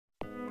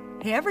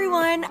Hey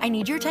everyone, I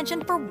need your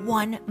attention for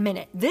 1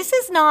 minute. This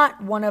is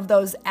not one of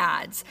those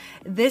ads.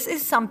 This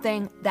is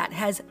something that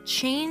has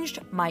changed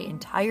my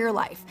entire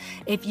life.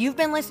 If you've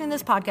been listening to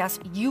this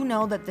podcast, you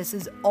know that this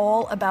is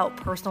all about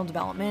personal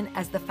development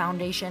as the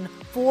foundation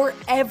for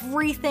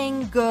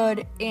everything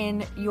good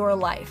in your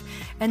life.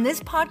 And this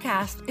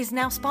podcast is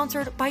now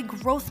sponsored by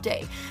Growth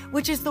Day,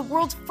 which is the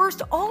world's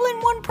first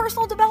all-in-one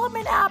personal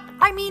development app.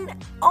 I mean,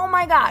 oh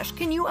my gosh,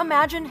 can you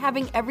imagine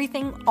having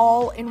everything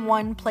all in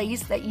one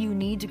place that you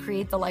need to create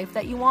the life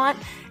that you want?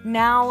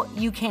 Now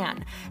you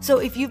can. So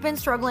if you've been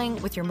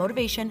struggling with your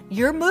motivation,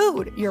 your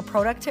mood, your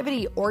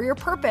productivity, or your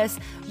purpose,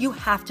 you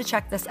have to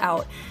check this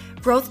out.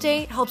 Growth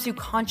Day helps you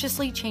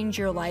consciously change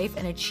your life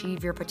and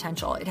achieve your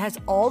potential. It has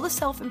all the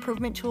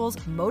self-improvement tools,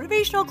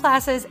 motivational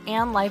classes,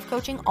 and life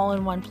coaching all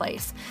in one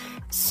place.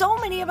 So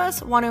many of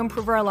us want to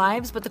improve our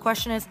lives, but the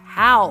question is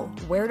how?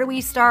 Where do we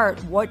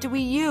start? What do we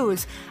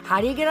use?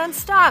 How do you get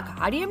unstuck?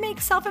 How do you make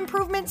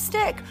self-improvement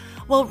stick?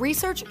 Well,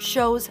 research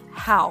shows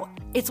how.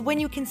 It's when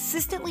you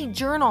consistently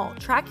journal,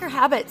 track your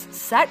habits,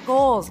 set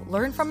goals,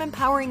 learn from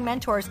empowering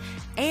mentors,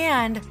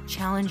 and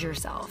challenge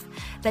yourself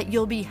that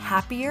you'll be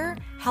happier,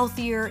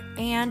 healthier,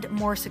 and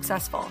more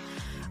successful.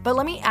 But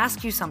let me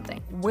ask you something.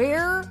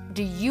 Where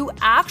do you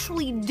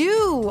actually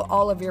do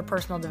all of your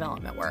personal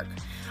development work?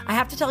 I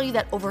have to tell you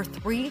that over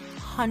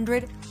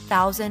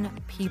 300,000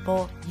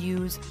 people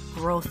use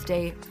Growth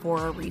Day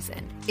for a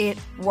reason. It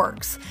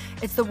works.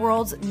 It's the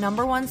world's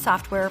 #1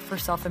 software for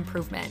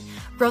self-improvement.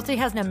 Growth Day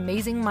has an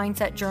amazing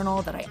mindset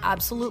journal that I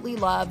absolutely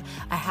love,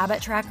 a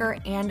habit tracker,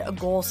 and a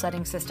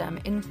goal-setting system.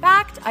 In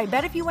fact, I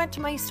bet if you went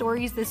to my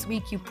stories this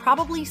week, you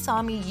probably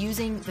saw me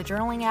using the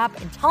journaling app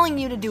and telling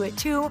you to do it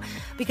too,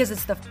 because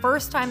it's the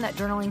first time that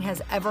journaling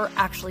has ever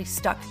actually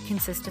stuck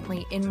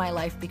consistently in my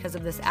life because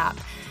of this app.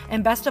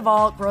 And best of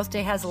all, Growth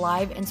Day has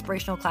live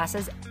inspirational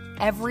classes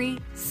every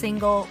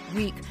single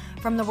week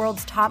from the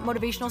world's top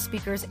motivational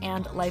speakers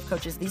and life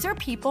coaches. These are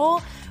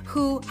people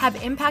who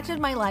have impacted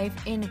my life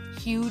in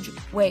huge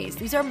ways.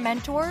 These are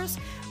mentors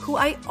who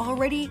I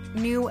already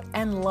knew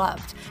and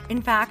loved. In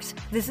fact,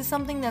 this is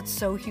something that's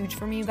so huge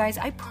for me, you guys.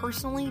 I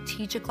personally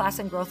teach a class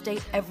in Growth Day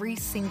every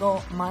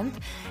single month,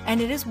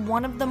 and it is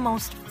one of the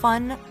most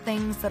fun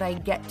things that I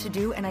get to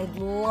do, and I'd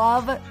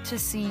love to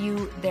see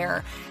you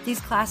there.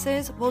 These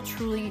classes will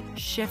truly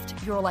shift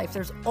your life.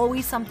 There's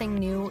always something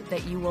new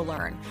that you will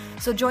learn.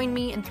 So join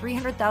me and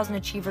 300,000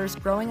 achievers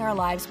growing our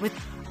lives with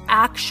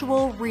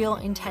actual real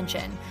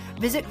intention.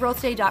 Visit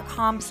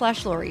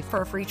growthday.com/Lori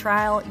for a free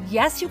trial.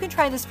 Yes, you can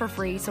try this for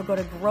free. So go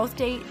to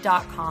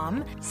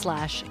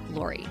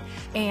growthday.com/Lori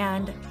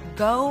and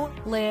go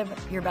live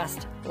your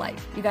best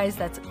life. You guys,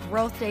 that's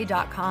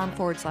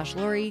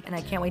growthday.com/Lori. And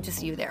I can't wait to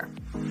see you there.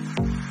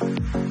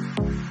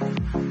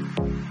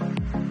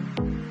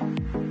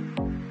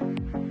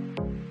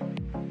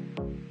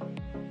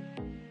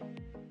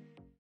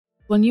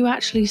 When you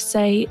actually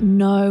say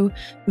no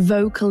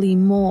vocally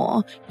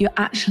more, you're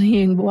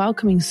actually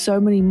welcoming so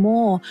many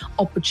more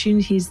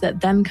opportunities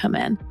that then come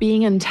in.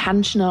 Being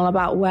intentional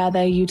about where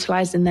they're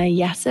utilizing their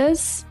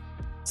yeses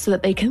so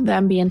that they can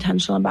then be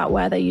intentional about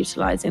where they're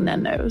utilizing their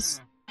nos.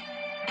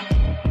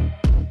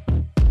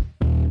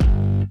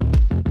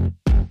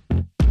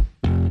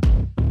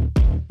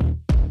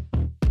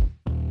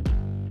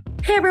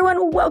 Hey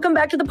everyone, welcome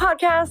back to the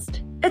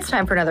podcast. It's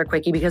time for another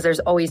quickie because there's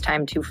always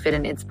time to fit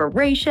in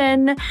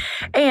inspiration.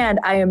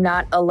 And I am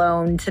not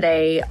alone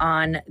today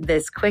on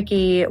this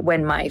quickie.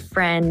 When my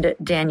friend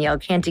Danielle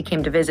Canty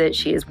came to visit,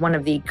 she is one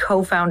of the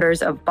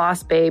co-founders of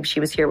Boss Babe. She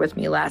was here with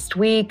me last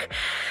week.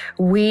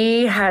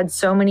 We had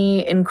so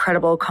many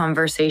incredible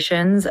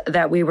conversations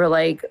that we were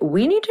like,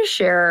 we need to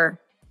share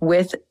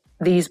with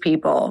these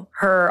people,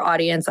 her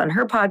audience on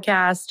her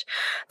podcast,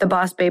 the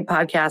Boss Babe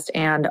podcast,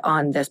 and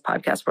on this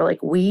podcast. We're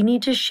like, we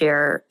need to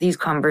share these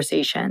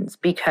conversations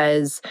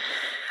because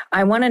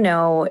I want to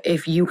know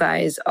if you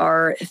guys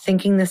are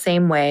thinking the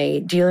same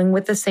way, dealing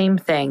with the same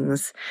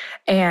things.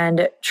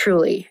 And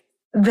truly,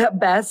 the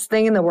best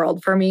thing in the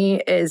world for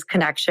me is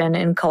connection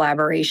and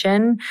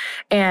collaboration.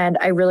 And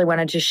I really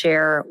wanted to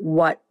share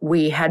what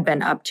we had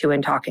been up to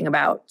and talking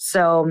about.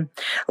 So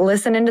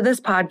listen into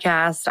this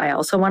podcast. I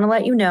also want to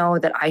let you know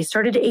that I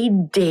started a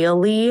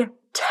daily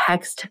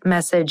text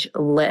message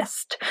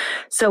list.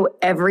 So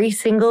every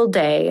single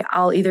day,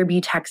 I'll either be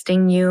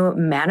texting you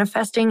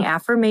manifesting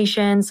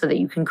affirmations so that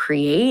you can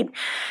create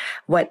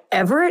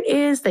whatever it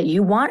is that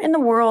you want in the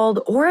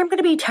world, or I'm going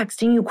to be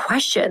texting you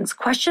questions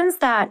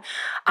that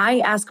I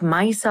ask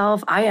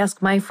myself, I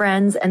ask my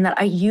friends, and that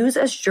I use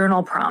as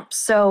journal prompts.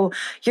 So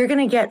you're going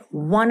to get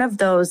one of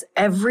those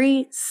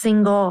every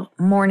single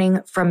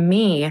morning from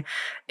me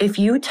if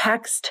you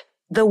text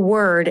the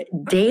word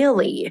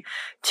daily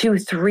to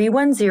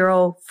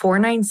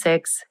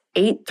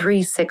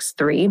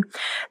 310-496-8363.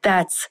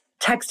 That's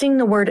texting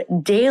the word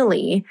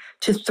daily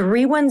to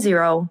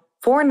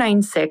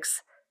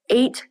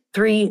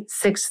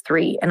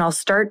 310-496-8363. And I'll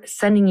start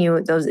sending you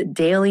those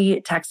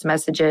daily text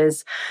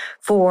messages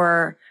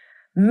for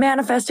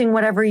manifesting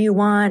whatever you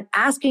want,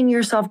 asking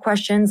yourself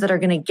questions that are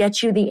going to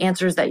get you the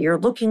answers that you're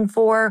looking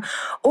for,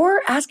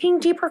 or asking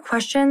deeper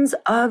questions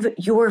of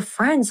your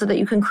friends so that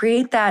you can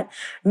create that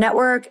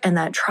network and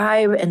that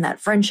tribe and that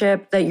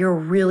friendship that you're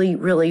really,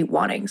 really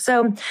wanting.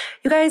 So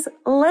you guys,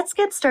 let's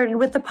get started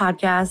with the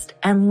podcast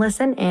and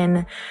listen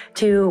in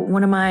to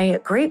one of my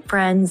great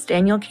friends,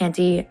 Danielle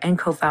Canty, and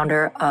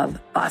co-founder of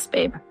Boss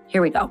Babe.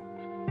 Here we go.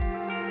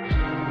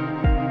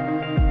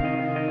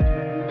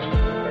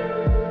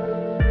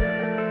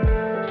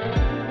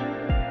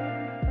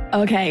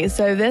 Okay,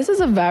 so this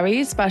is a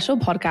very special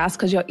podcast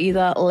because you're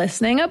either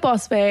listening at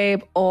Boss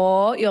Babe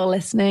or you're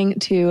listening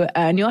to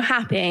Earn Your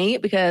Happy,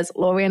 because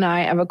Lori and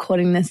I are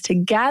recording this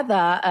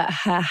together at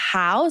her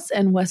house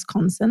in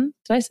Wisconsin.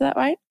 Did I say that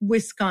right?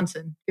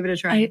 Wisconsin. Give it a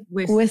try.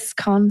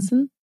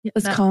 Wisconsin. Yeah,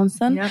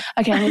 Wisconsin. Yep.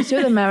 Okay, I need to do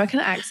the American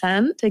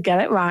accent to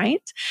get it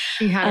right.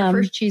 She had her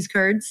first cheese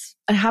curds.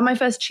 I had my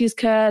first cheese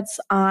curds.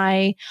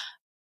 I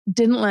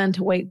didn't learn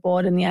to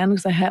wakeboard in the end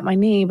because I hurt my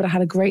knee, but I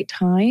had a great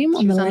time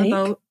on the lake. The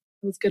boat.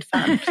 It was good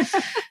fun.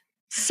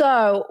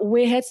 So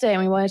we're here today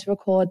and we wanted to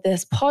record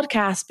this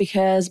podcast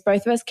because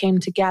both of us came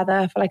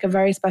together for like a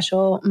very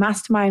special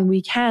mastermind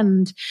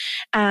weekend.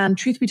 And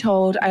truth be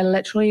told, I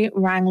literally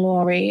rang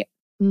Lori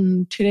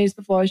 2 days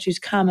before she was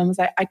to come and was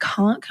like, I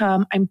can't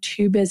come. I'm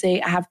too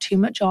busy. I have too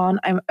much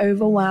on. I'm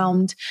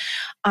overwhelmed.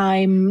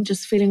 I'm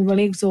just feeling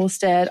really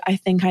exhausted. I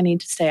think I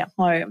need to stay at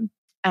home.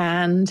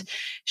 And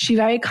she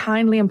very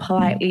kindly and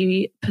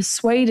politely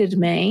persuaded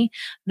me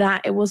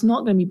that it was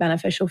not going to be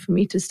beneficial for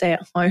me to stay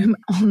at home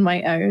on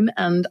my own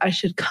and I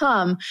should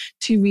come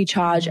to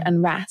recharge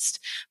and rest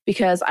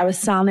because I was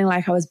sounding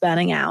like I was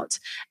burning out.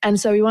 And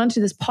so we wanted to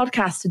do this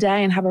podcast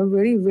today and have a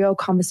really real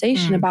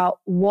conversation about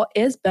what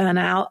is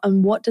burnout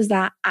and what does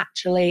that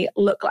actually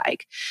look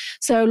like.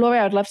 So Lori,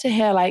 I would love to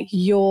hear like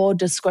your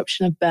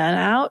description of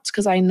burnout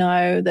because I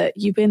know that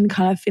you've been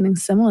kind of feeling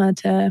similar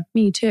to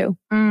me too.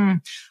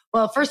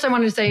 Well, first I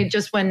wanted to say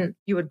just when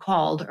you had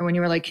called or when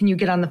you were like, can you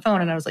get on the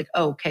phone? And I was like,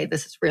 oh, okay,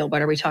 this is real.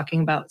 What are we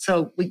talking about?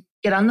 So we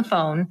get on the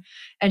phone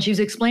and she was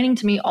explaining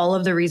to me all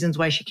of the reasons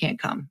why she can't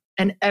come.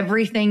 And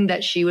everything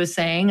that she was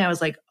saying, I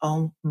was like,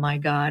 oh my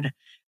God,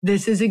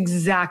 this is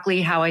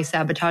exactly how I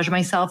sabotage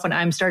myself when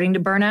I'm starting to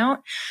burn out,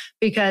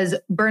 because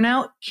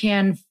burnout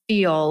can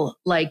feel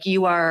like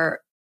you are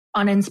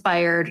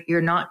uninspired,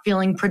 you're not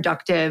feeling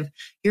productive,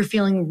 you're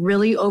feeling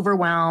really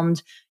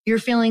overwhelmed, you're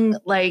feeling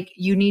like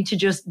you need to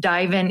just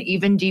dive in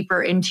even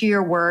deeper into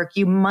your work.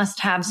 You must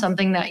have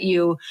something that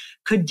you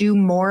could do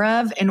more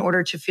of in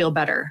order to feel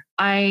better.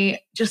 I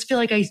just feel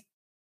like I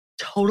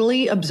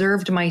totally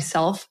observed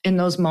myself in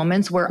those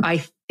moments where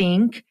I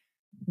think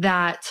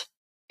that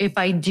if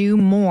I do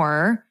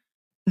more,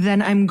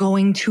 then I'm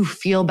going to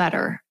feel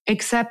better.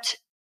 Except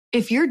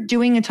if you're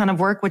doing a ton of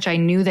work, which I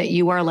knew that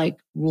you are like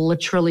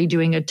literally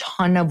doing a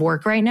ton of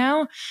work right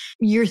now,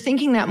 you're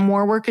thinking that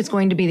more work is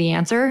going to be the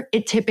answer.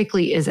 It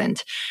typically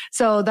isn't.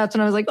 So that's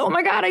when I was like, oh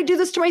my God, I do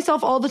this to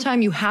myself all the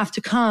time. You have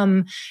to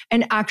come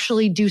and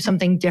actually do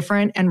something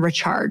different and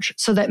recharge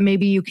so that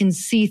maybe you can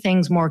see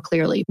things more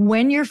clearly.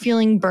 When you're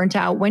feeling burnt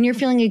out, when you're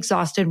feeling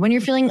exhausted, when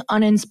you're feeling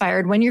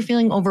uninspired, when you're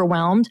feeling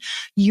overwhelmed,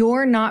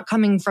 you're not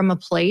coming from a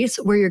place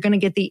where you're going to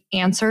get the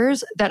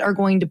answers that are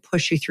going to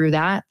push you through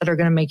that are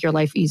going to make your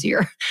life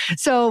easier.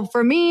 So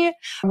for me,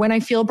 when I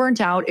feel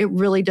burnt out, it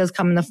really does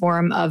come in the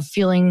form of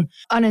feeling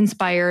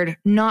uninspired,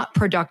 not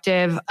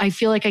productive. I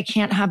feel like I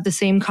can't have the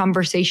same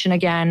conversation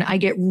again. I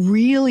get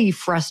really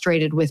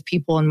frustrated with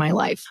people in my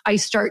life. I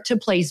start to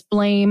place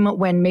blame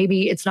when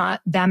maybe it's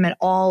not them at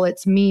all.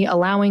 It's me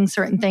allowing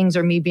certain things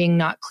or me being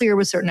not clear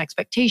with certain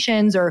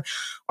expectations or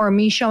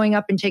me showing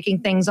up and taking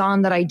things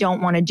on that I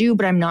don't want to do,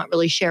 but I'm not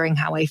really sharing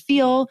how I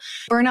feel.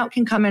 Burnout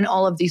can come in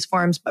all of these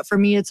forms, but for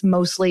me, it's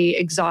mostly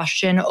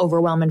exhaustion,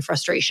 overwhelm, and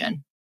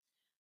frustration.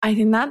 I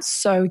think that's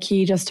so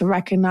key just to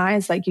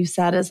recognize, like you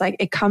said, is like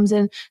it comes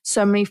in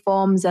so many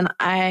forms. And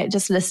I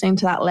just listening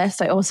to that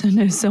list, I also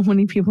know so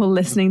many people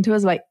listening to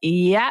us like,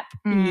 yep,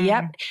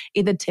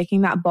 either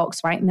ticking that box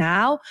right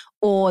now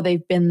or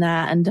they've been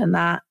there and done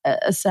that at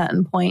a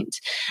certain point.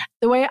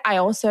 The way I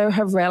also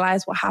have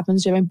realized what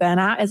happens during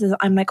burnout is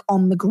I'm like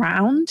on the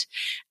ground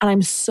and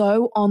I'm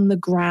so on the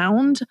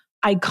ground,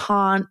 I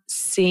can't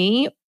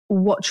see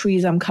what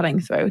trees I'm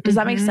cutting through. Does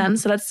that make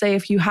sense? So let's say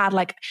if you had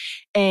like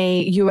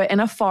you were in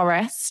a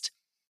forest,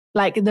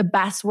 like the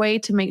best way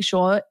to make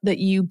sure that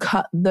you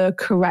cut the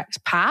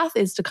correct path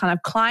is to kind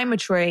of climb a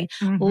tree,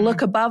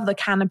 look above the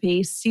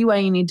canopy, see where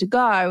you need to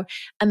go,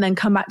 and then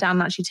come back down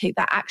and actually take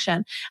that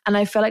action. And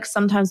I feel like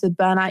sometimes with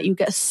burnout, you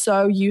get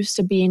so used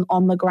to being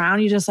on the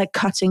ground, you're just like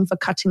cutting for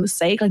cutting's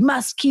sake, like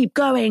must keep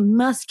going,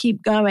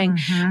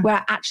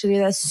 where actually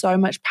there's so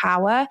much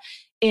power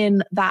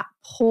in that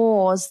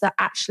pause that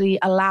actually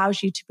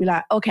allows you to be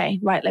like, okay,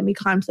 right, let me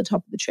climb to the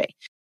top of the tree.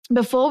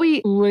 Before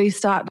we really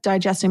start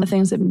digesting the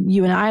things that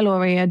you and I,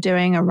 Lori, are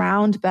doing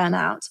around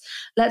burnout,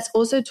 let's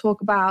also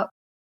talk about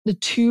the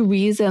 2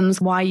 reasons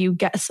why you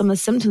get some of the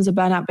symptoms of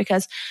burnout,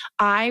 because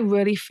I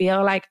really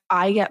feel like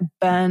I get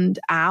burned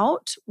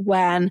out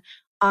when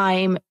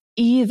I'm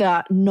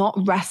either not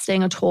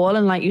resting at all.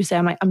 And like you say,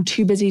 I'm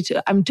too busy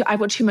I've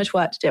got too much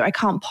work to do. I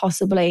can't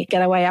possibly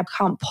get away. I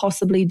can't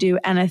possibly do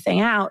anything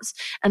else.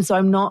 And so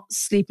I'm not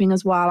sleeping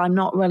as well. I'm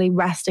not really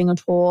resting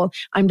at all.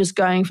 I'm just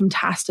going from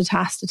task to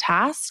task to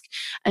task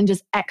and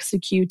just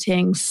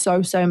executing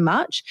so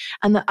much.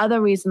 And the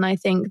other reason I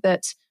think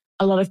that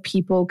a lot of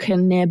people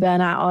can near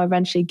burnout or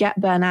eventually get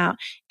burnout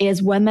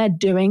is when they're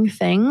doing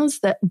things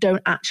that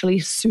don't actually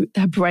suit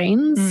their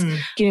brains.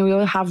 You know, we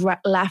all have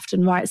left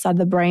and right side of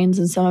the brains,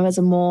 and some of us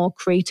are more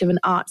creative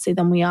and artsy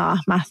than we are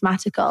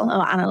mathematical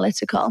or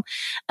analytical.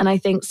 And I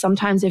think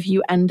sometimes if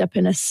you end up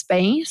in a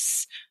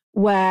space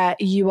where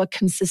you are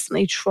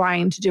consistently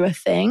trying to do a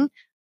thing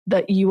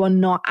that you are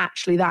not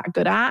actually that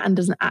good at and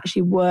doesn't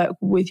actually work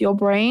with your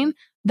brain,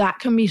 that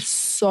can be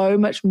so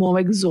much more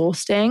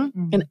exhausting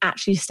than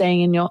actually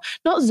staying in your,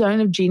 not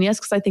zone of genius,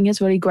 because I think it's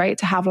really great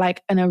to have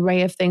like an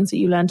array of things that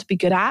you learn to be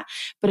good at.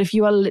 But if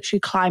you are literally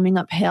climbing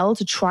uphill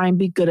to try and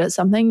be good at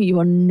something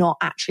you are not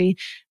actually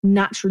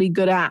naturally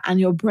good at and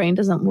your brain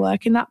doesn't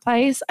work in that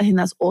place, I think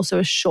that's also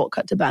a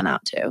shortcut to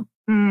burnout too.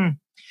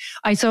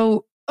 I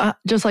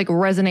just like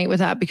resonate with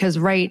that, because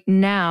right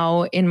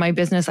now in my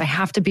business, I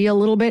have to be a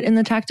little bit in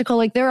the tactical.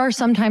 Like there are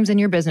some times in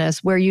your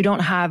business where you don't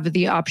have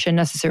the option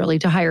necessarily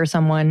to hire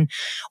someone,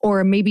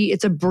 or maybe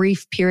it's a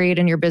brief period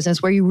in your business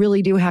where you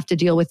really do have to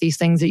deal with these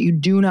things that you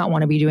do not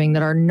want to be doing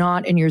that are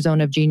not in your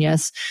zone of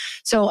genius.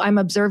 So I'm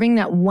observing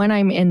that when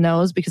I'm in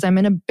those, because I'm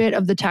in a bit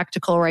of the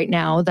tactical right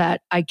now,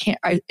 that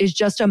it's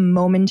just a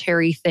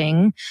momentary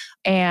thing.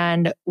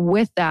 And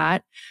with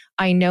that,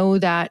 I know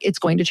that it's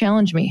going to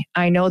challenge me.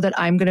 I know that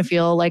I'm going to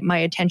feel like my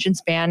attention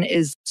span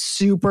is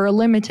super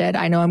limited.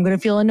 I know I'm going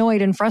to feel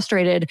annoyed and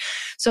frustrated.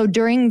 So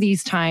during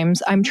these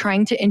times, I'm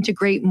trying to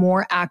integrate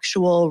more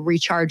actual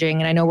recharging.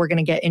 And I know we're going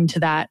to get into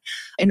that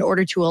in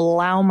order to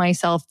allow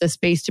myself the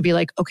space to be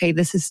like, okay,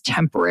 this is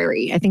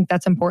temporary. I think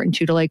that's important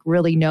too, to like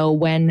really know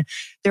when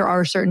there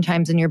are certain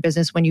times in your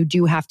business when you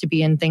do have to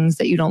be in things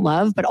that you don't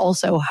love, but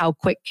also how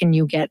quick can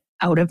you get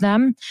out of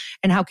them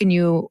and how can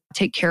you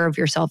take care of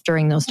yourself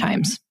during those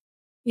times?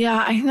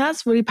 Yeah, I think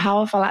that's really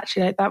powerful,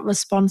 actually, like that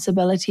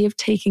responsibility of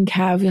taking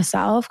care of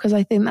yourself, because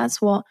I think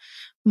that's what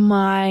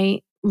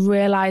my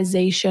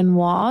realization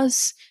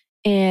was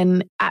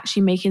in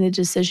actually making the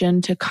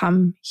decision to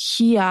come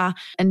here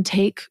and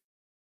take,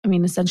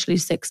 essentially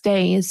 6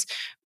 days.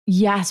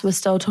 Yes, we're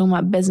still talking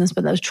about business,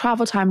 but there was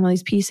travel time and all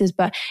these pieces,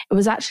 but it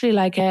was actually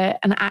like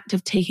an act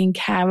of taking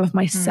care of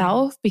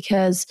myself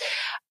because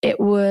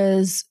it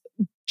was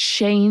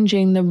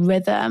changing the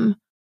rhythm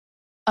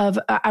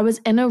I was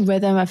in a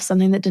rhythm of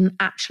something that didn't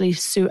actually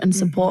suit and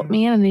support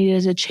me, and I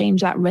needed to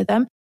change that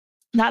rhythm.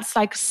 That's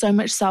like so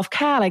much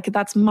self-care. Like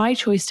that's my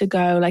choice to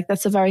go. Like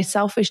that's a very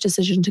selfish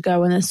decision to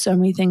go when there's so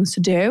many things to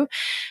do.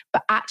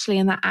 But actually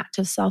in that act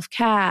of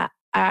self-care,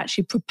 I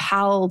actually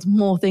propelled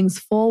more things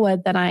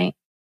forward than I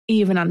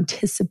even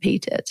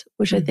anticipated,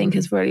 which I think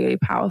is really, really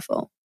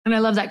powerful. And I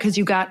love that because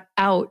you got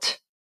out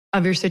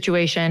of your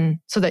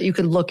situation so that you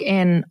could look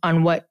in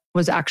on what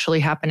was actually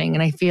happening.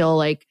 And I feel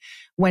like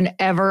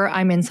whenever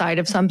I'm inside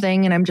of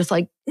something and I'm just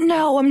like,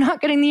 no, I'm not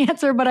getting the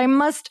answer, but I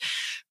must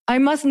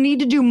need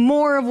to do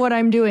more of what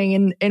I'm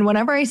doing. And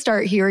whenever I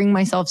start hearing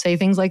myself say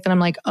things like that, I'm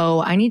like,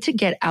 oh, I need to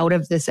get out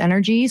of this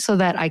energy so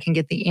that I can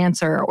get the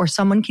answer or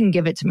someone can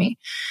give it to me.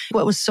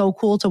 What was so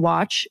cool to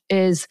watch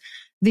is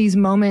these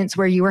moments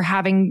where you were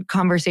having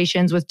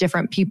conversations with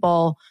different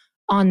people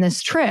on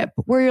this trip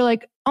where you're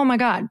like, oh my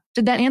God,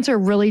 did that answer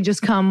really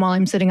just come while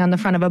I'm sitting on the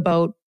front of a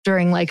boat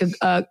during like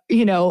a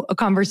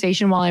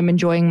conversation while I'm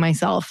enjoying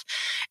myself?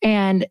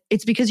 And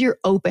it's because you're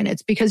open.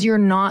 It's because you're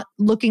not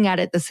looking at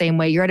it the same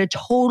way. You're at a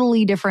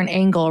totally different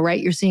angle, right?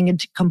 You're seeing a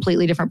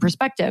completely different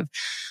perspective.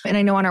 And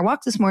I know on our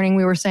walk this morning,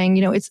 we were saying,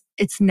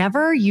 it's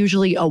never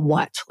usually a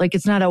what. Like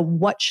it's not a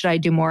what should I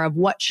do more of?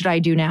 What should I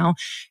do now?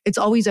 It's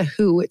always a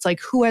who. It's like,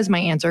 who has my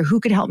answer? Who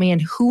could help me?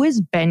 And who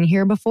has been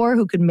here before?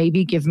 Who could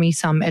maybe give me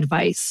some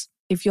advice?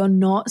 If you're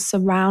not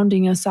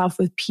surrounding yourself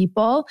with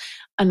people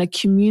and a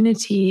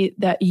community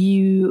that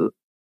you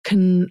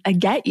can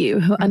get you,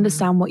 who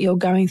understand what you're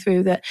going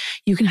through, that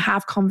you can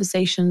have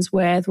conversations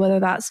with, whether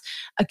that's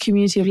a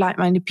community of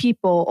like-minded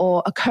people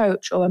or a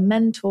coach or a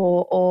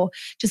mentor or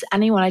just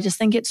anyone. I just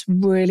think it's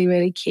really,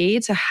 really key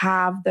to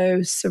have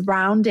those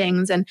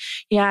surroundings. And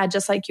yeah,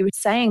 just like you were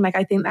saying, like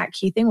I think that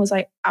key thing was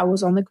like, I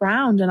was on the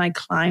ground and I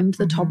climbed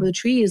the top of the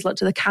trees, looked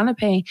to the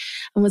canopy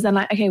and was then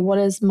like, okay, what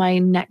is my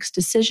next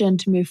decision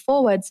to move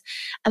forwards?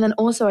 And then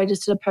also I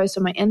just did a post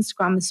on my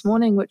Instagram this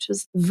morning, which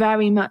was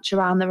very much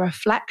around the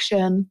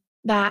reflection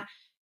that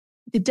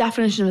the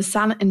definition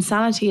of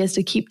insanity is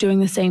to keep doing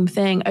the same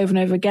thing over and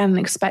over again and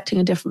expecting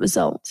a different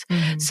result.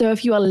 So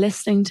if you are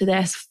listening to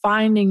this,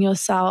 finding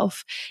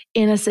yourself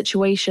in a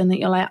situation that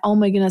you're like, oh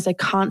my goodness, I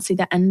can't see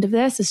the end of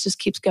this. This just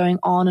keeps going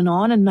on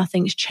and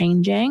nothing's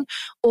changing.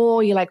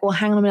 Or you're like, well,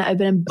 hang on a minute, I've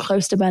been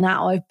close to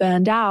burnout, or I've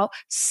burned out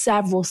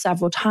several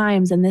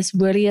times. And this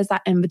really is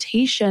that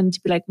invitation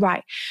to be like,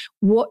 right,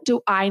 what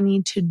do I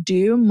need to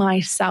do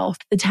myself?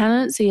 The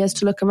tendency is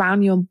to look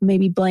around you and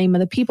maybe blame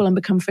other people and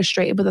become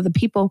frustrated with other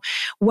people.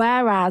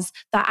 Whereas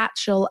that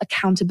actual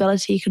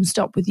accountability can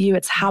stop with you.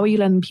 It's how are you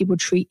letting people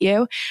treat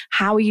you?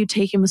 How are you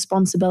taking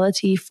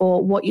responsibility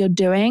for what you're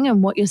doing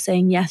and what you're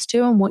saying yes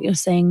to and what you're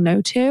saying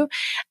no to?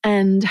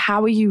 And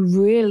how are you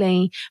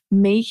really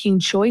making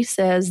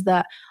choices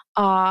that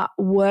are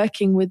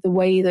working with the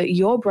way that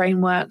your brain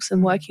works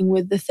and working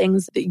with the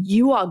things that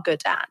you are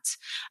good at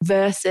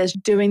versus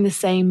doing the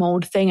same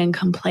old thing and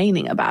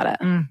complaining about it.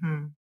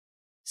 Mm-hmm.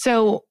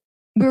 So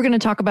we were going to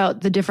talk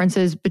about the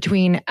differences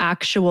between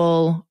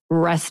actual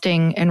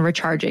resting and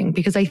recharging,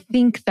 because I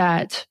think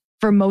that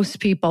for most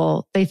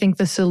people, they think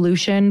the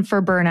solution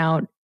for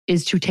burnout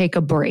is to take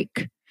a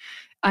break.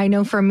 I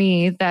know for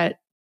me that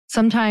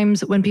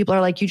sometimes when people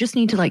are like, you just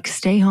need to like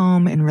stay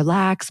home and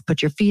relax,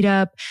 put your feet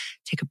up,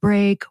 take a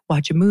break,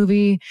 watch a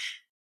movie.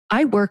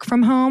 I work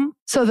from home.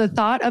 So the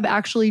thought of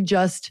actually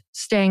just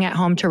staying at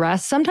home to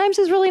rest sometimes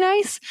is really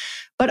nice.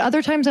 But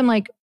other times I'm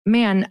like,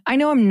 man, I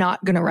know I'm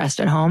not going to rest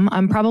at home.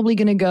 I'm probably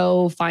going to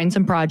go find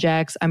some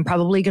projects. I'm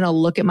probably going to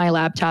look at my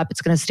laptop.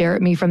 It's going to stare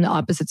at me from the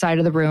opposite side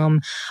of the room.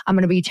 I'm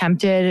going to be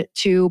tempted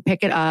to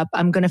pick it up.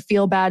 I'm going to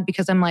feel bad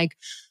because I'm like,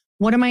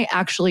 what am I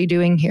actually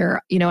doing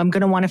here? You know, I'm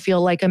going to want to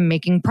feel like I'm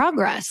making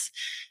progress.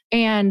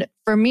 And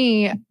for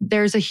me,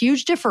 there's a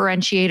huge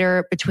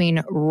differentiator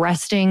between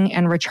resting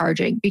and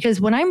recharging,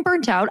 because when I'm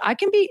burnt out, I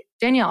can be,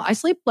 Danielle, I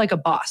sleep like a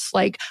boss.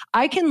 Like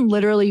I can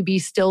literally be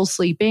still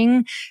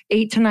sleeping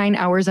 8 to 9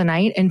 hours a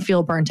night and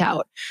feel burnt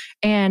out.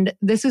 And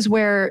this is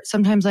where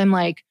sometimes I'm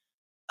like,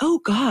 oh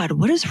God,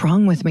 what is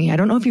wrong with me? I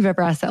don't know if you've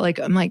ever asked that. Like,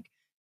 I'm like,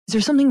 is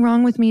there something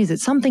wrong with me? Is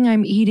it something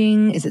I'm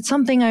eating? Is it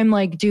something I'm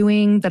like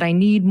doing that I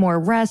need more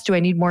rest? Do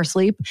I need more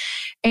sleep?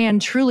 And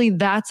truly,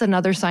 that's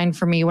another sign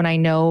for me when I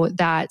know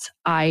that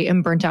I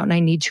am burnt out and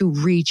I need to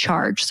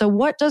recharge. So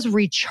what does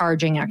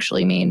recharging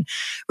actually mean?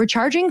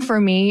 Recharging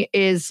for me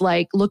is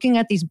like looking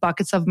at these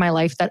buckets of my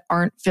life that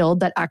aren't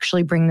filled, that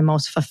actually bring the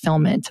most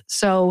fulfillment.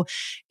 So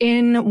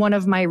in one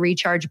of my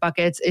recharge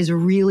buckets is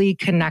really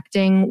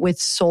connecting with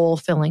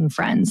soul-filling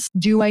friends.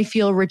 Do I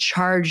feel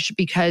recharged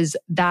because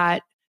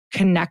that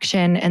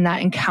connection and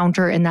that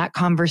encounter and that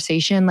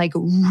conversation like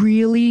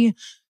really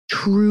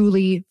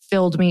truly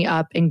filled me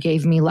up and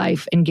gave me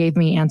life and gave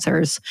me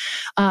answers.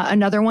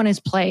 Another one is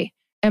play.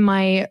 Am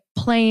I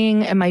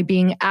playing? Am I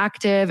being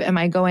active? Am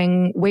I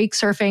going wake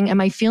surfing? Am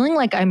I feeling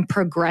like I'm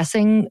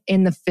progressing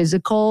in the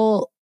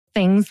physical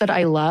things that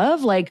I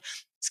love? Like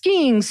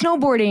skiing,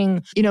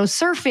 snowboarding,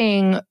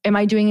 surfing. Am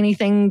I doing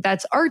anything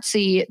that's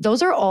artsy?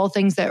 Those are all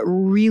things that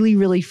really,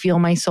 really feel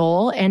my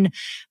soul and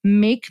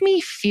make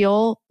me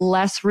feel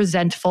less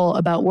resentful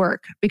about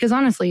work. Because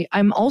honestly,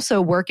 I'm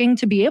also working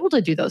to be able to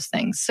do those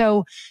things.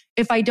 So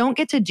if I don't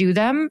get to do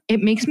them, it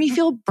makes me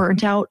feel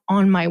burnt out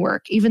on my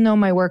work. Even though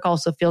my work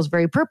also feels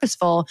very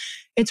purposeful,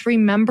 it's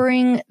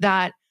remembering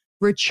that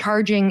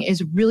recharging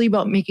is really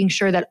about making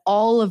sure that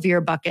all of your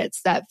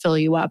buckets that fill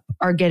you up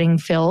are getting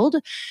filled.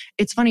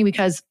 It's funny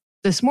because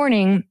this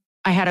morning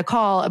I had a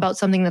call about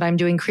something that I'm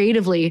doing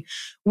creatively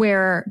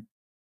where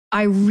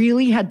I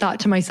really had thought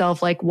to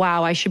myself, like,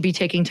 wow, I should be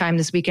taking time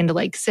this weekend to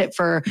like sit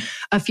for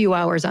a few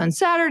hours on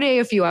Saturday,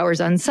 a few hours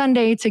on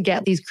Sunday to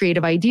get these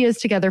creative ideas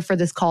together for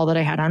this call that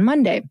I had on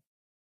Monday.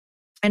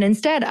 And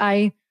instead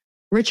I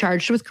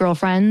recharged with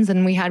girlfriends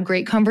and we had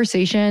great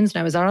conversations and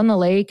I was out on the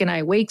lake and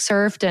I wake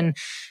surfed and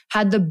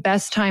had the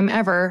best time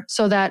ever.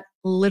 So that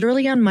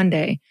literally on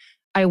Monday,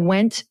 I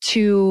went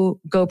to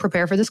go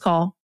prepare for this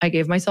call. I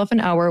gave myself an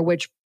hour,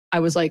 which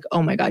I was like,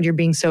 oh my God, you're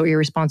being so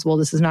irresponsible.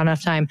 This is not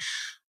enough time.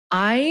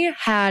 I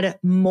had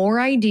more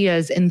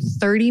ideas in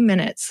 30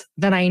 minutes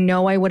than I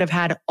know I would have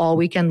had all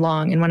weekend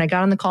long. And when I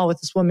got on the call with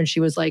this woman,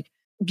 she was like,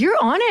 you're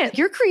on it.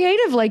 You're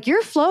creative. Like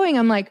you're flowing.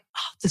 I'm like,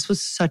 oh, this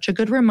was such a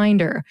good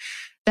reminder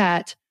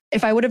that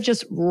if I would have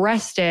just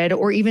rested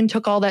or even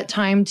took all that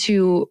time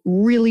to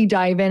really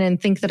dive in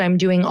and think that I'm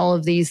doing all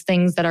of these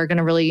things that are going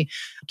to really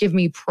give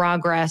me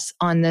progress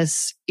on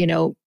this,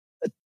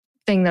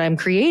 thing that I'm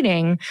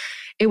creating,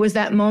 it was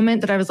that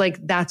moment that I was like,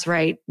 that's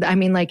right. I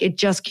mean, like it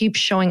just keeps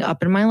showing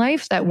up in my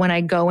life that when I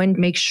go and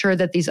make sure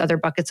that these other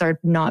buckets are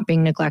not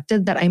being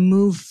neglected, that I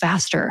move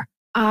faster.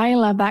 I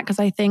love that because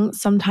I think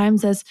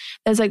sometimes there's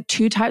like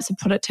two types of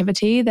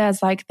productivity.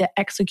 There's like the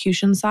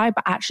execution side,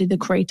 but actually the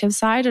creative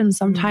side. And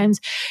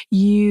sometimes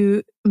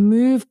you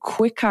move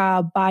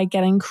quicker by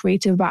getting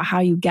creative about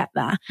how you get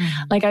there.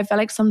 Like I feel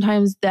like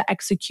sometimes the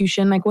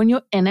execution, like when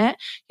you're in it,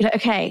 you're like,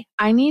 okay,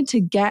 I need to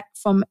get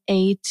from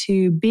A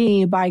to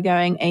B by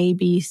going A,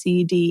 B,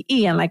 C, D,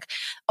 E. And like,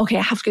 okay,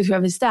 I have to go through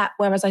every step.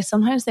 Whereas I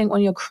sometimes think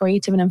when you're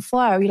creative and in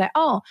flow, you're like,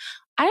 oh,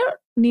 I don't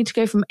need to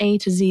go from A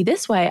to Z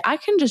this way. I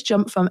can just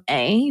jump from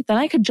A, then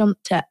I could jump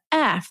to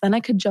F, then I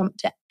could jump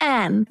to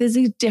N. There's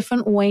these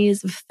different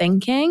ways of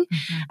thinking.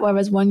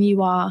 Whereas when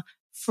you are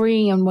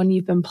free and when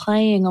you've been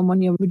playing and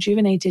when you're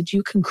rejuvenated,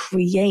 you can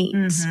create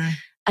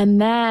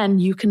And then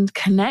you can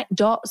connect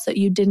dots that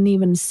you didn't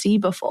even see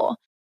before.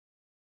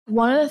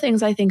 One of the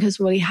things I think has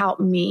really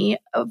helped me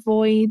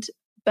avoid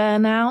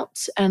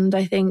burnout, and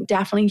I think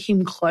definitely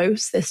came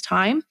close this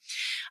time,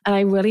 and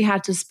I really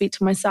had to speak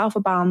to myself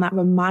about that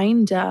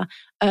reminder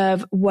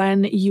of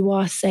when you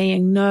are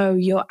saying no,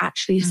 you're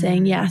actually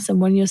saying yes. And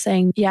when you're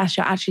saying yes,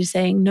 you're actually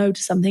saying no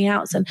to something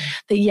else. And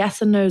the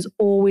yes and no's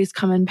always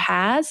come in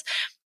pairs.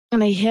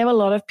 And I hear a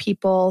lot of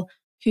people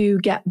who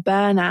get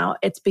burnout,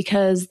 it's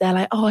because they're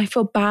like, oh, I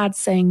feel bad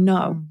saying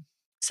no.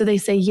 So they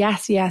say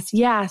yes, yes,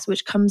 yes,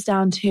 which comes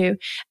down to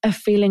a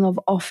feeling of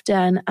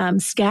often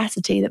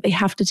scarcity, that they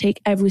have to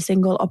take every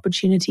single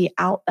opportunity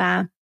out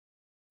there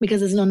because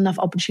there's not enough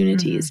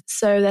opportunities.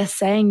 So they're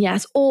saying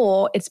yes,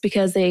 or it's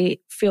because they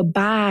feel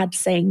bad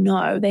saying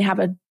no. They have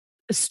a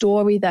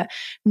story that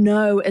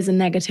no is a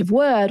negative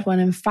word, when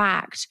in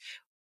fact,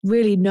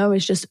 really no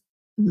is just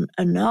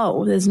a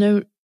no. There's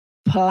no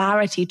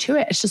polarity to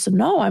it. It's just a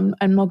no, I'm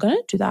not going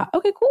to do that.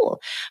 Okay,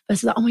 cool.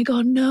 Versus that, oh my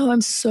God, no, I'm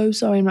so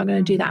sorry, I'm not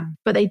going to do that.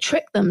 But they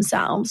trick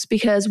themselves,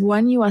 because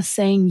when you are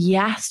saying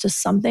yes to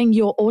something,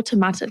 you're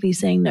automatically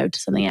saying no to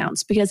something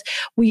else, because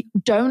we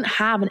don't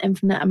have an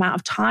infinite amount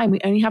of time.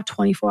 We only have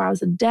 24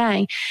 hours a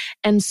day.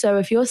 And so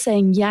if you're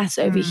saying yes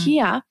over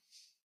here,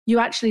 you're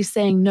actually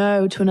saying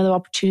no to another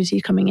opportunity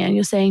coming in.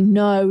 You're saying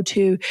no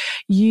to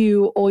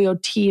you or your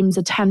team's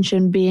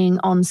attention being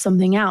on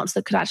something else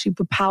that could actually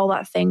propel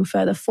that thing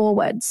further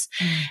forwards.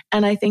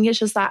 And I think it's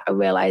just that a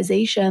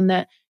realization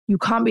that you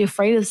can't be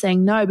afraid of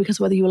saying no,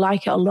 because whether you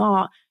like it or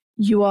not,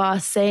 you are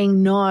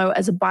saying no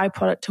as a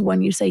byproduct to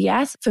when you say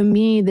yes. For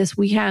me, this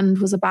weekend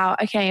was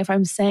about, okay, if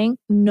I'm saying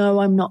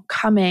no, I'm not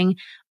coming,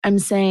 I'm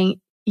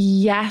saying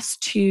yes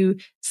to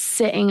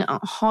sitting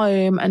at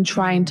home and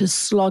trying to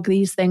slog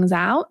these things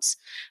out,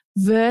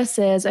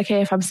 versus,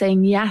 okay, if I'm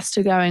saying yes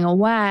to going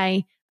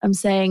away, I'm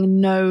saying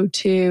no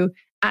to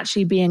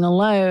actually being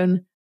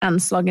alone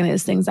and slogging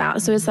these things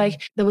out. So it's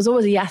like there was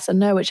always a yes and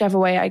no, whichever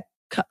way I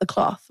cut the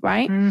cloth,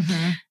 right? And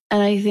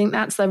I think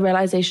that's the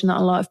realization that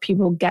a lot of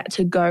people get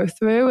to go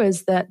through,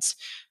 is that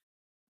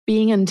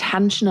being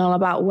intentional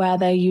about where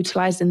they're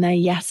utilizing their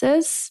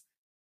yeses,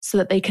 so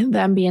that they can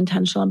then be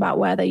intentional about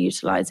where they're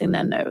utilizing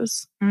their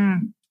no's.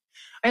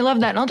 I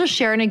love that. And I'll just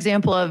share an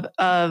example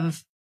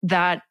of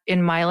that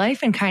in my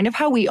life, and kind of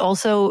how we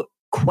also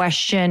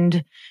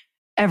questioned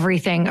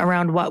everything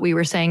around what we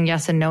were saying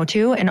yes and no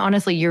to. And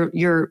honestly,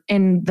 you're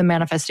in the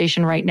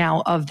manifestation right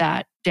now of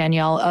that,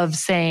 Danielle, of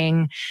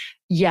saying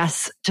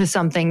yes to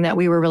something that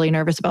we were really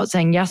nervous about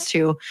saying yes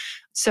to.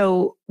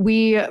 So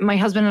my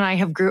husband and I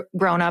have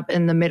grown up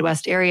in the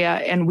Midwest area,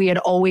 and we had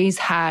always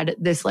had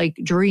this like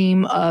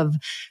dream of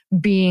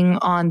being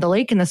on the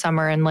lake in the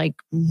summer and like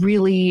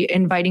really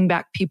inviting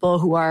back people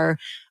who are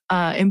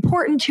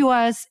important to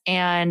us,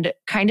 and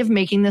kind of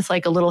making this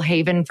like a little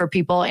haven for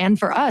people and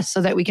for us, so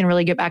that we can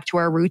really get back to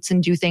our roots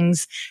and do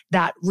things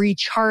that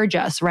recharge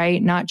us,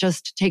 right? Not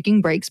just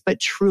taking breaks, but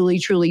truly,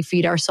 truly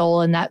feed our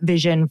soul and that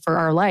vision for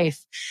our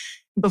life.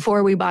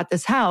 Before we bought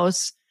this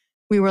house,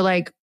 we were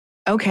like,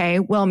 okay,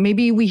 well,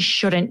 maybe we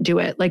shouldn't do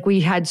it. Like we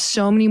had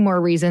so many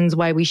more reasons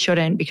why we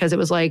shouldn't, because it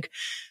was like,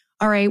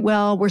 all right,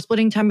 well, we're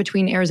splitting time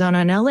between Arizona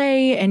and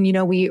LA. And, you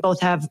know, we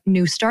both have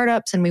new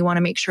startups, and we want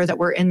to make sure that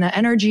we're in the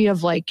energy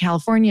of like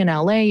California and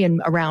LA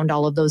and around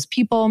all of those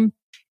people.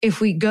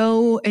 If we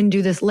go and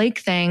do this lake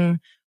thing,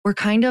 we're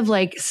kind of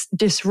like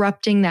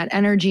disrupting that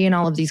energy and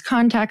all of these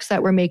contacts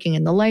that we're making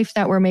in the life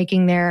that we're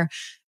making there.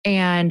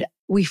 And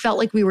we felt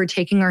like we were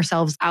taking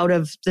ourselves out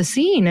of the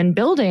scene and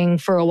building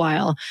for a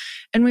while.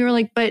 And we were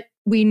like, but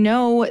we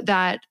know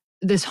that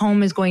this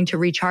home is going to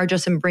recharge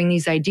us and bring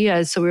these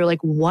ideas. So we were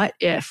like, what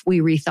if we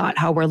rethought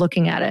how we're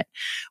looking at it?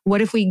 What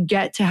if we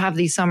get to have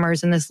these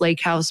summers in this lake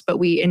house, but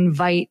we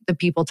invite the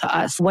people to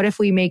us? What if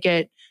we make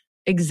it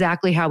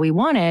exactly how we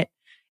want it?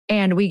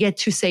 And we get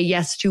to say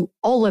yes to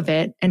all of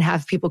it and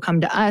have people come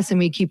to us, and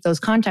we keep those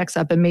contacts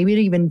up, and maybe it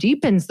even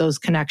deepens those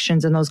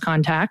connections and those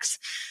contacts,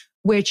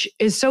 which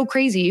is so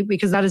crazy,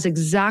 because that is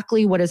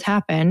exactly what has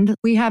happened.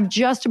 We have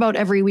just about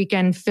every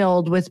weekend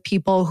filled with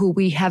people who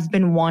we have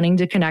been wanting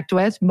to connect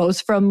with,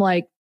 most from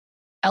like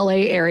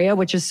LA area,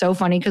 which is so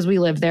funny because we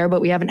live there,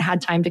 but we haven't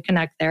had time to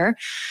connect there.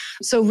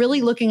 So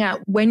really looking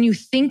at when you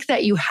think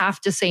that you have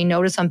to say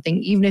no to something,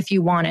 even if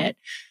you want it,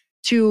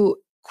 to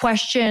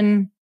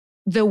question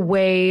the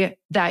way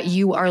that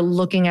you are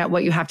looking at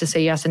what you have to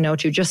say yes and no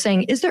to. Just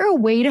saying, is there a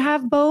way to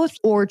have both,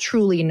 or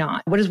truly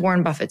not? What does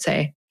Warren Buffett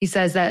say? He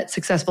says that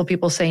successful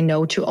people say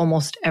no to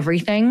almost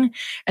everything.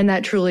 And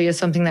that truly is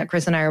something that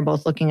Chris and I are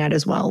both looking at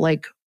as well.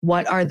 Like,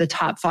 what are the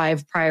top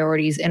 5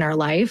 priorities in our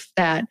life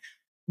that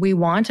we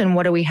want, and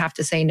what do we have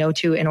to say no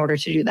to in order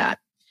to do that?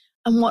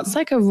 And what's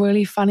like a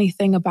really funny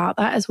thing about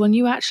that is when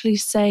you actually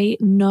say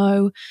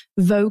no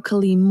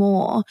vocally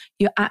more,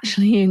 you're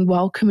actually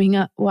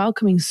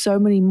welcoming so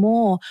many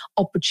more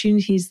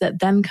opportunities that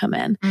then come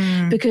in.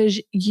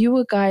 Because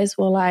you guys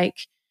were like,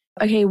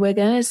 okay, we're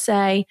going to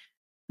say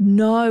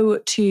no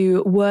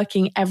to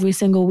working every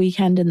single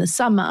weekend in the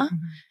summer.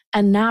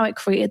 And now it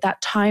created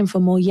that time for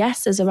more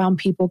yeses around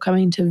people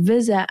coming to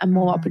visit and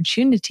more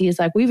opportunities.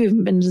 Like we've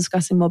even been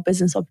discussing more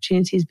business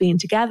opportunities being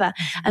together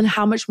and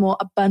how much more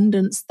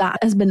abundance that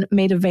has been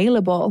made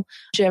available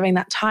during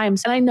that time.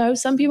 And I know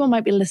some people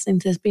might be listening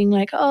to this being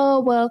like,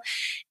 oh, well,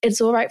 it's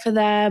all right for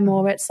them.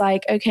 Or it's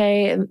like,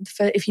 okay,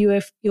 if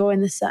you're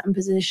in this certain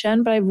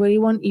position, but I really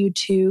want you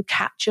to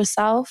catch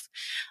yourself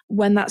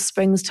when that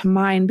springs to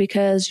mind,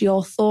 because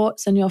your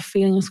thoughts and your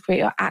feelings create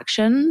your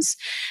actions.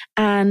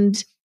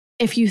 And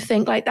if you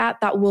think like that,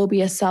 that will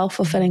be a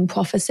self-fulfilling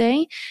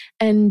prophecy.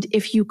 And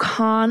if you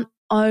can't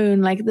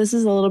own, like this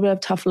is a little bit of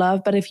tough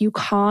love, but if you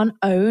can't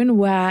own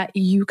where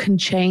you can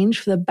change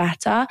for the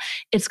better,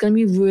 it's going to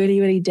be really,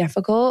 really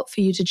difficult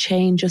for you to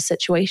change your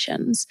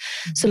situations.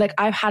 So like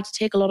I've had to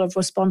take a lot of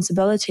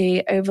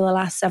responsibility over the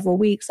last several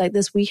weeks. Like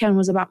this weekend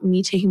was about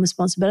me taking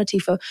responsibility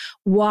for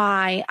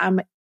why I'm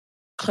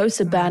close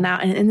to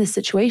burnout and in this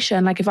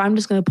situation. Like if I'm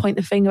just going to point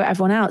the finger at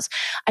everyone else,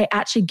 I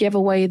actually give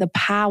away the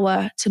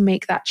power to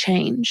make that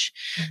change.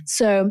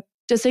 So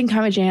just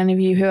encouraging any of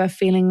you who are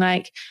feeling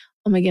like,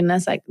 oh my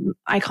goodness, like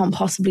I can't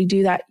possibly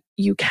do that.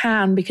 You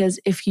can, because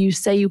if you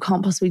say you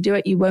can't possibly do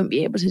it, you won't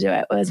be able to do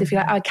it. Whereas if you're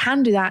like, I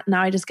can do that,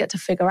 now I just get to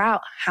figure out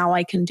how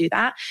I can do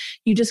that.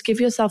 You just give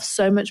yourself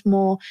so much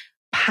more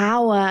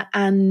power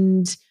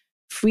and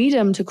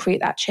freedom to create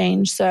that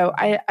change. So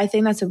I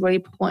think that's a really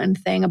important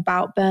thing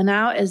about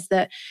burnout, is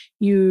that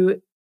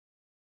you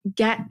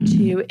get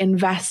to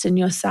invest in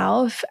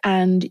yourself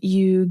and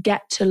you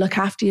get to look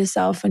after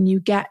yourself and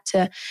you get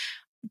to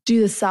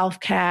do the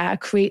self-care,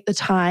 create the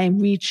time,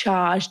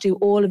 recharge, do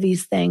all of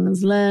these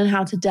things, learn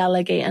how to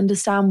delegate,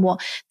 understand what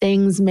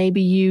things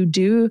maybe you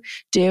do.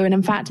 And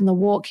in fact, in the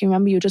walk, you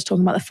remember you were just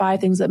talking about the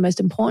 5 things that are most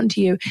important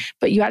to you,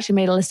 but you actually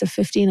made a list of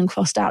 15 and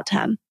crossed out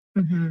 10.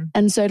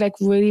 And so like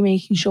really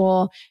making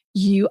sure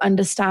you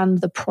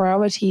understand the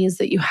priorities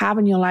that you have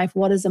in your life,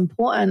 what is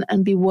important,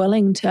 and be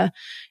willing to,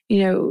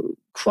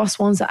 cross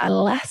ones that are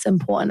less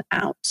important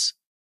out.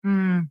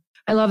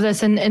 I love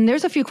this. And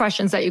there's a few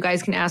questions that you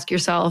guys can ask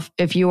yourself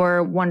if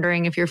you're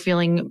wondering if you're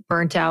feeling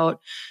burnt out.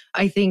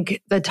 I think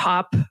the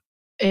top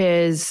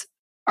is,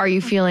 are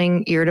you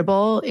feeling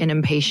irritable and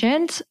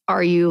impatient?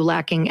 Are you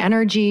lacking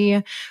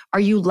energy? Are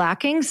you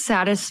lacking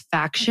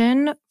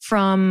satisfaction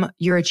from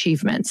your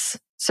achievements?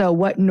 So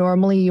what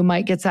normally you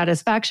might get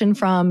satisfaction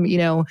from,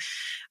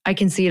 I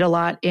can see it a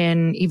lot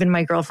in even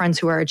my girlfriends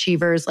who are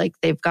achievers. Like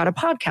they've got a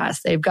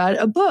podcast, they've got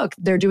a book,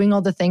 they're doing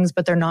all the things,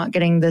 but they're not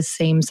getting the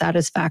same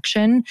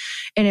satisfaction.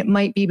 And it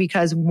might be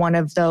because one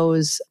of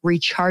those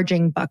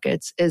recharging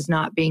buckets is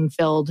not being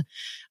filled.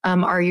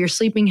 Are your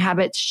sleeping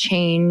habits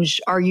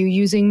changed? Are you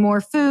using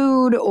more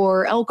food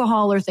or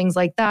alcohol or things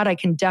like that? I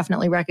can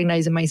definitely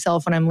recognize in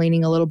myself when I'm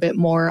leaning a little bit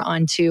more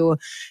onto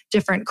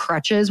different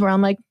crutches where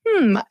I'm like,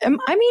 I'm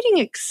eating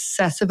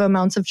excessive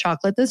amounts of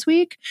chocolate this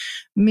week.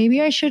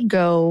 Maybe I should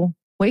go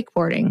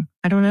wakeboarding.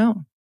 I don't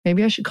know.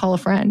 Maybe I should call a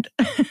friend.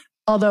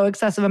 Although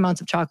excessive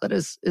amounts of chocolate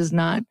is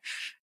not,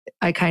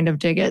 I kind of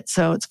dig it.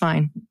 So it's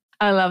fine.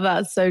 I love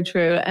that. It's so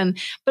true.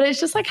 But it's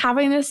just like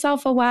having this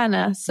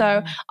self-awareness.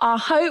 So our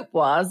hope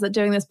was that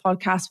doing this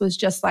podcast was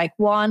just like,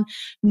 one,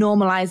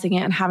 normalizing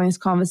it and having this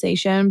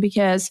conversation,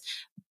 because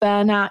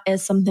burnout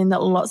is something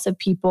that lots of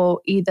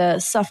people either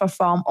suffer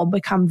from or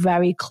become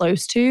very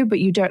close to, but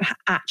you don't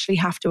actually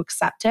have to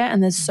accept it.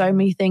 And there's so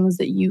many things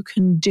that you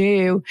can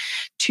do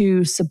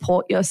to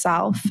support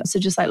yourself. So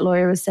just like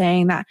Loya was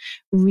saying, that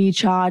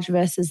recharge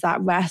versus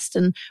that rest,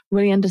 and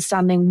really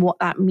understanding what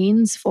that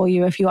means for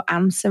you if you're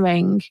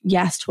answering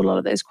yes to a lot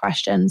of those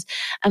questions.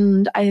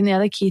 And I think the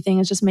other key thing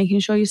is just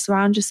making sure you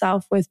surround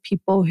yourself with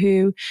people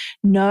who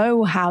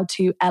know how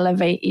to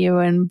elevate you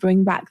and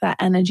bring back that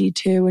energy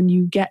too, and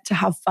you get to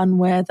have fun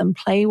with and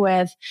play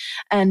with,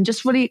 and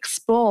just really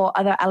explore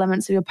other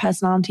elements of your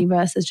personality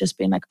versus just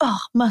being like, oh,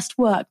 must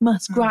work,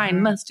 must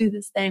grind, must do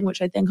this thing,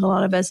 which I think a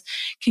lot of us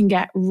can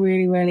get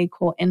really, really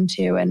caught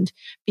into, and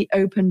be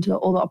open to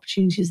all the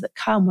opportunities that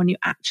come when you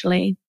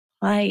actually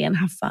play and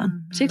have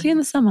fun, particularly in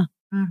the summer.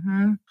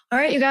 All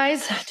right, you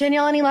guys.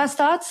 Danielle, any last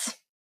thoughts?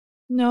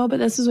 No, but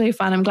this is really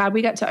fun. I'm glad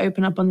we get to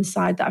open up on the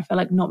side that I feel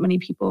like not many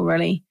people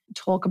really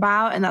talk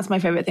about. And that's my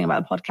favorite thing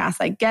about the podcast,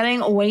 like getting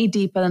way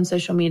deeper than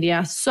social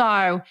media.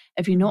 So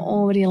if you're not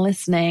already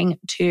listening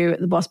to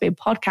the Boss Babe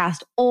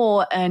podcast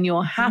or Earn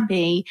Your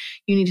Happy,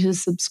 you need to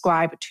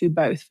subscribe to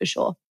both for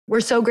sure. We're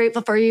so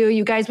grateful for you.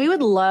 You guys, we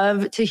would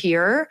love to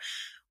hear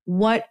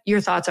what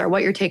your thoughts are,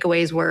 what your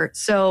takeaways were.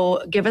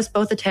 So give us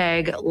both a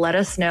tag, let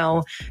us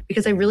know,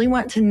 because I really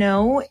want to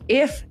know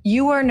if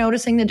you are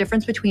noticing the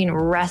difference between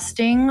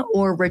resting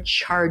or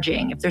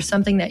recharging, if there's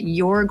something that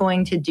you're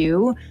going to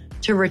do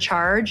to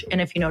recharge, and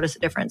if you notice a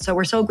difference. So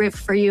we're so grateful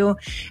for you.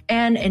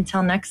 And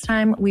until next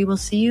time, we will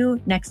see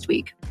you next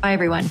week. Bye,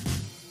 everyone.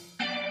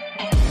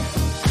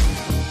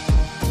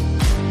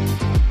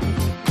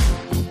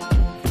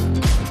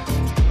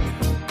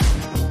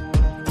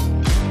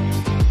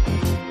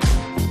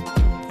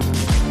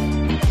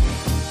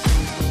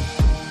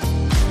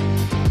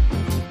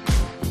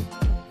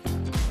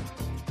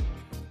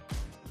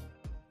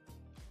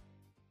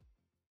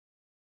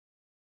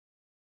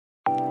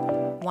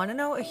 Want to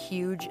know a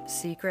huge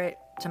secret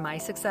to my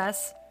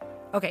success?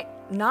 Okay,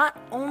 not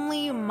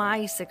only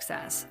my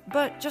success,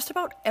 but just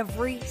about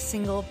every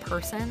single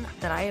person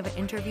that I have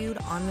interviewed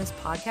on this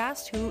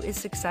podcast who is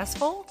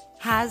successful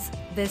has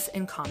this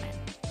in common.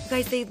 You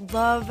guys, they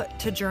love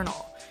to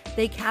journal.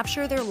 They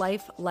capture their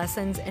life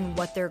lessons and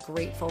what they're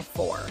grateful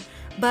for.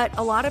 But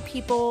a lot of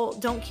people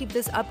don't keep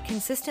this up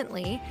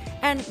consistently,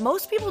 and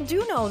most people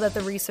do know that the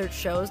research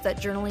shows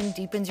that journaling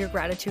deepens your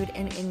gratitude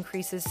and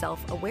increases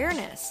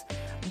self-awareness.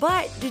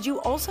 But did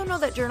you also know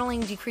that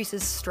journaling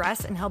decreases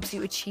stress and helps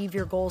you achieve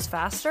your goals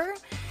faster?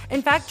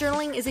 In fact,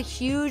 journaling is a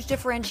huge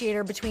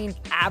differentiator between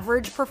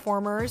average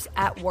performers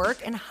at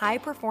work and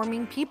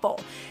high-performing people.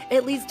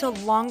 It leads to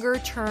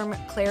longer-term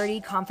clarity,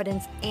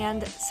 confidence,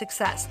 and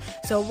success.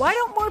 So why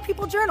don't more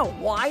people journal?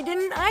 Why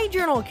didn't I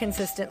journal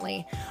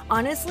consistently?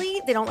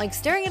 Honestly, they don't like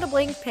staring at a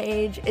blank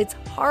page. It's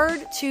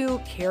hard to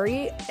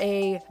carry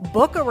a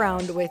book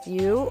around with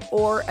you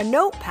or a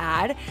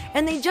notepad,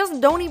 and they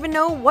just don't even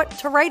know what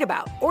to write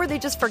about, or they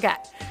just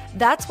forget.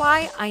 That's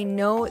why I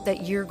know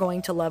that you're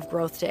going to love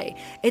Growth Day.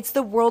 It's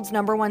the world's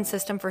 #1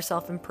 system for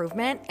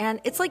self-improvement, and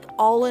it's like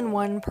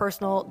all-in-one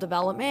personal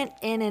development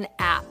in an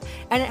app.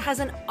 And it has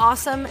an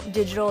awesome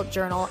digital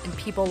journal, and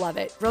people love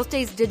it. Growth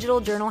Day's digital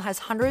journal has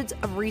hundreds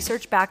of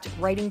research-backed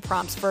writing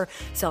prompts for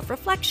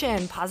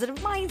self-reflection, positive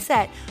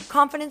mindset,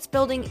 confidence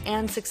building,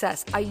 and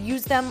success. I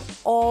use them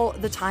all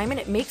the time, and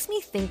it makes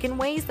me think in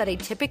ways that I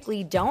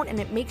typically don't,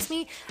 and it makes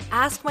me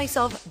ask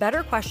myself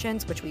better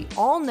questions, which we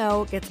all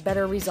know gets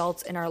better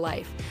results in our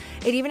life.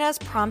 It even has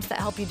prompts that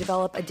help you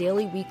develop a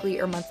daily, weekly,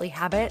 or monthly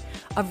habit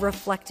of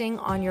reflecting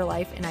on your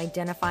life and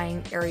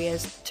identifying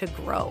areas to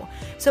grow.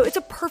 So it's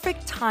a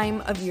perfect time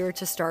of year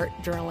to start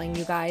journaling,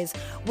 you guys.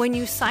 When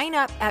you sign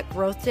up at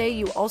Growth Day,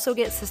 you also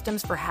get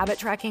systems for habit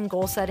tracking,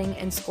 goal setting,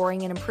 and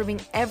scoring, and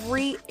improving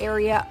every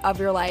area of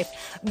your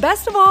life.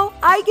 Best of all,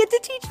 I get to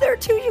teach there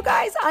too, you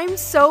guys. I'm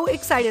so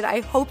excited.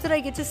 I hope that I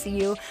get to see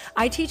you.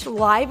 I teach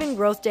live in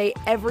Growth Day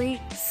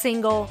every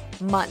single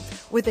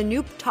month with a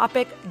new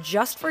topic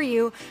just for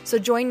you. So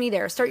join me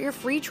there. Start your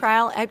free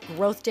trial at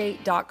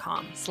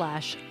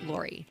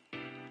growthday.com/Lori.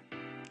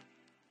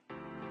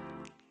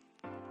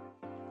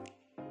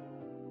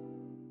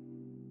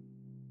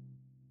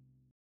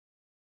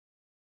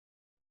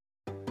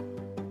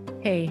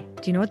 Hey,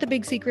 do you know what the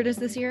big secret is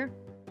this year?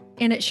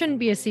 And it shouldn't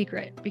be a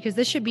secret because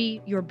this should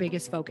be your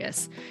biggest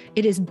focus.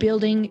 It is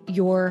building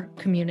your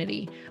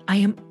community. I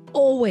am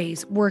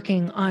always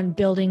working on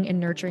building and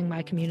nurturing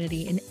my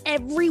community, and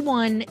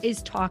everyone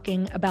is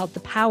talking about the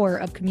power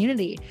of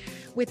community.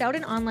 Without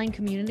an online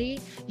community,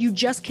 you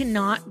just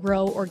cannot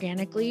grow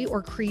organically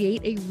or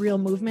create a real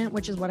movement,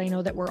 which is what I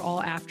know that we're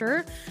all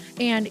after.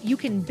 And you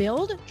can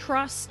build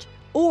trust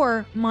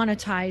or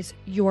monetize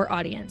your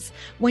audience.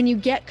 When you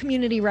get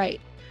community right,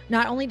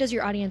 not only does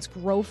your audience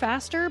grow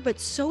faster, but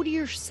so do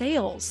your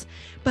sales.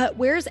 But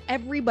where's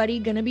everybody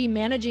going to be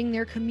managing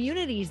their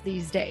communities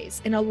these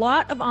days? And a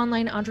lot of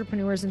online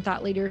entrepreneurs and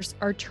thought leaders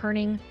are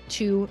turning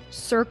to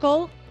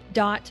Circle.so.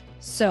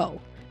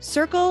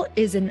 Circle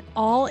is an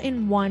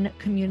all-in-one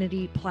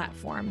community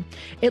platform.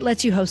 It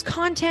lets you host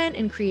content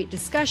and create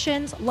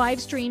discussions,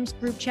 live streams,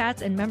 group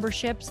chats, and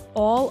memberships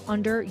all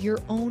under your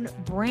own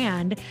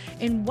brand.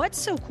 And what's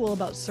so cool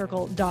about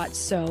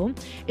Circle.so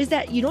is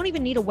that you don't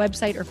even need a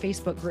website or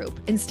Facebook group.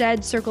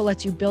 Instead, Circle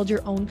lets you build your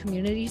own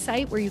community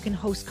site where you can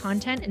host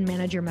content and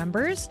manage your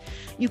members.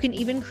 You can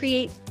even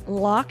create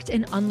locked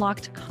and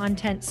unlocked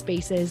content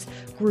spaces,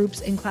 groups,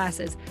 and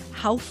classes.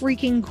 How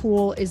freaking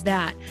cool is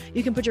that?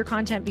 You can put your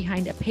content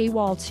behind a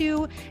paywall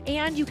too,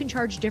 and you can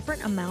charge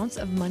different amounts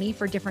of money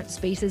for different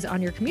spaces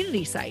on your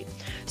community site.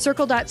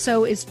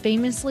 Circle.so is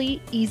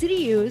famously easy to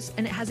use,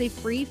 and it has a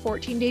free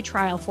 14-day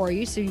trial for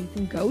you, so you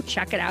can go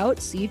check it out,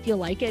 see if you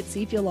like it,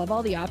 see if you love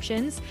all the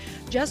options.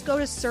 Just go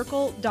to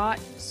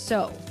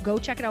Circle.so. Go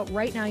check it out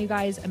right now, you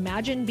guys.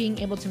 Imagine being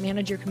able to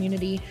manage your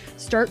community,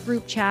 start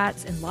group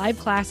chats and live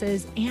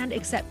classes, and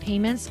accept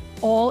payments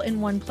all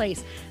in one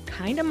place.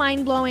 Kind of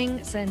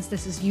mind-blowing since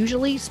this is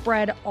usually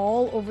spread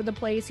all over the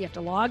place. You have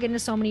to log into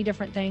so many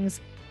different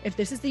things. If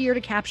this is the year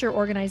to capture,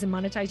 organize, and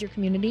monetize your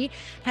community,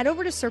 head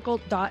over to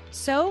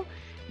Circle.so.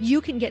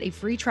 You can get a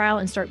free trial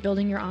and start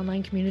building your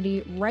online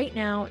community right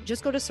now.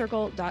 Just go to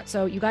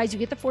Circle.so. You guys, you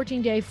get the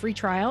 14-day free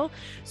trial.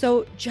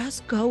 So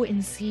just go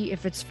and see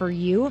if it's for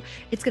you.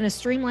 It's going to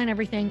streamline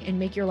everything and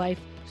make your life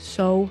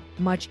so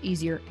much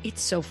easier.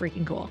 It's so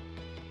freaking cool.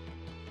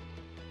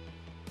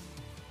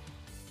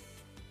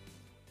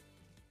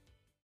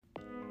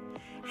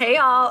 Hey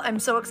all, I'm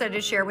so excited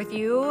to share with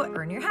you,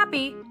 Earn Your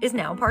Happy is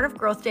now part of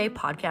Growth Day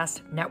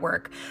Podcast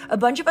Network. A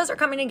bunch of us are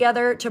coming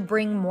together to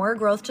bring more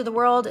growth to the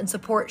world and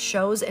support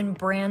shows and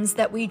brands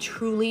that we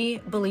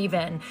truly believe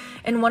in.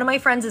 And one of my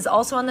friends is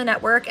also on the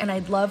network, and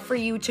I'd love for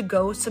you to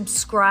go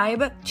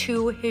subscribe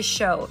to his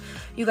show.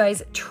 You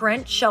guys,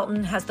 Trent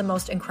Shelton has the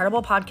most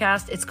incredible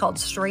podcast. It's called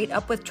Straight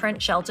Up with Trent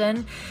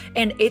Shelton,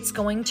 and it's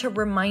going to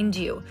remind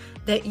you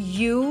that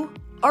you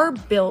are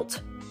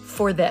built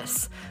for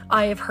this.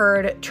 I have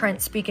heard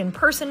Trent speak in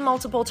person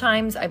multiple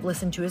times. I've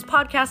listened to his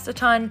podcast a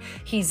ton.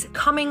 He's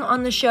coming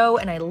on the show,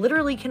 and I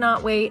literally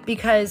cannot wait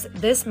because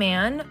this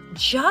man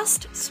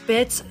just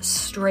spits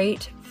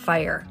straight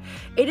fire.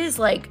 It is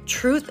like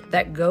truth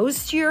that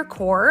goes to your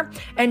core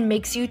and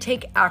makes you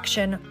take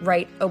action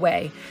right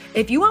away.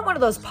 If you want one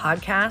of those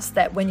podcasts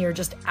that when you're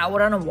just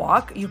out on a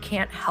walk, you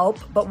can't help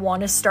but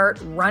want to start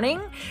running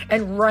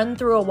and run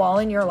through a wall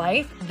in your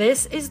life,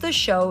 this is the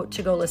show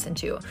to go listen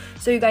to.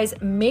 So you guys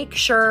make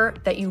sure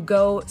that you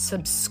go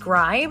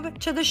subscribe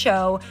to the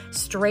show,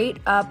 Straight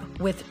Up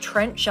with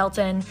Trent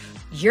Shelton.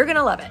 You're going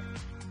to love it.